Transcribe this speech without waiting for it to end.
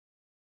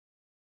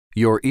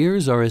Your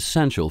ears are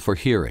essential for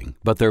hearing,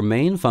 but their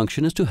main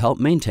function is to help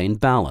maintain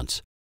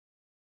balance.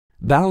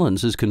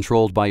 Balance is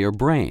controlled by your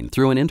brain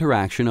through an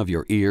interaction of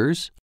your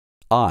ears,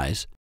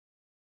 eyes,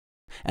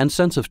 and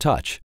sense of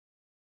touch.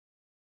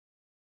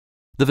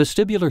 The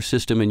vestibular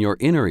system in your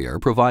inner ear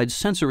provides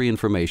sensory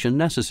information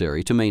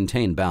necessary to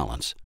maintain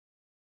balance.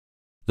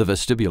 The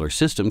vestibular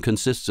system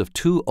consists of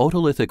 2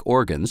 otolithic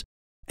organs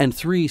and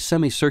 3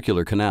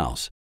 semicircular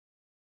canals.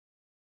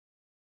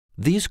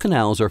 These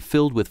canals are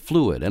filled with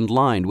fluid and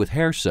lined with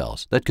hair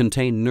cells that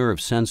contain nerve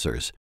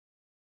sensors.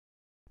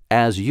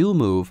 As you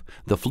move,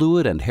 the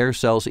fluid and hair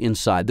cells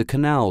inside the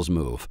canals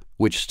move,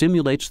 which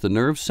stimulates the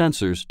nerve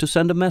sensors to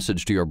send a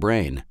message to your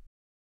brain.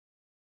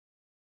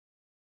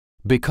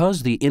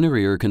 Because the inner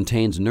ear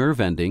contains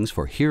nerve endings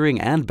for hearing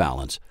and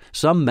balance,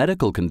 some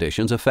medical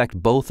conditions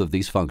affect both of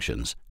these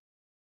functions.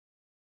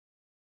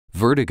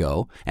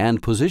 Vertigo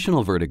and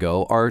positional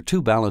vertigo are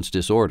 2 balance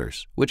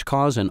disorders, which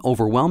cause an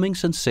overwhelming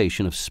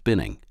sensation of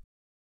spinning.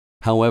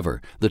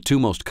 However, the 2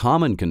 most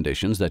common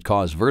conditions that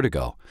cause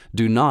vertigo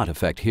do not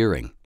affect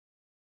hearing.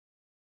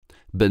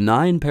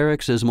 Benign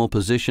paroxysmal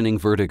positioning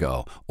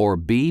vertigo, or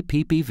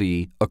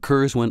BPPV,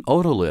 occurs when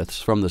otoliths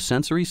from the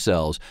sensory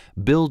cells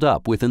build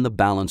up within the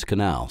balance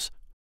canals.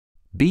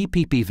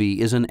 BPPV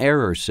is an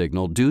error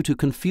signal due to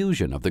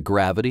confusion of the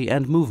gravity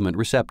and movement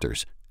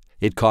receptors.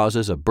 It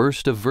causes a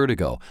burst of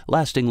vertigo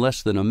lasting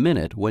less than a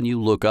minute when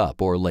you look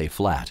up or lay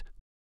flat.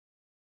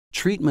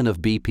 Treatment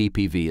of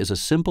BPPV is a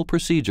simple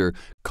procedure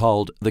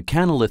called the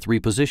canalith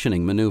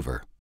repositioning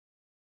maneuver.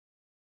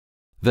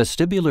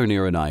 Vestibular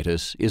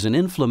neuronitis is an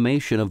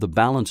inflammation of the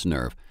balance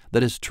nerve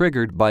that is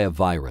triggered by a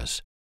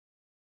virus.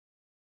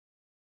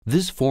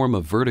 This form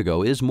of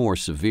vertigo is more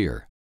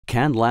severe,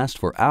 can last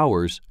for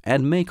hours,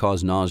 and may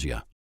cause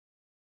nausea.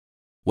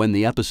 When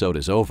the episode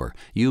is over,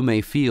 you may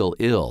feel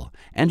ill,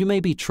 and you may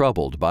be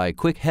troubled by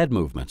quick head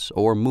movements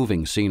or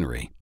moving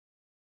scenery.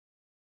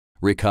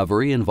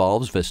 Recovery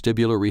involves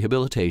vestibular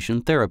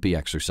rehabilitation therapy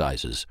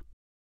exercises.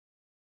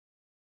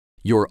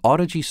 Your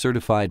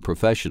Audigy-certified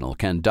professional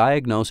can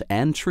diagnose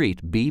and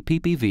treat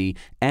BPPV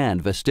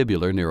and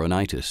vestibular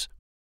neuronitis.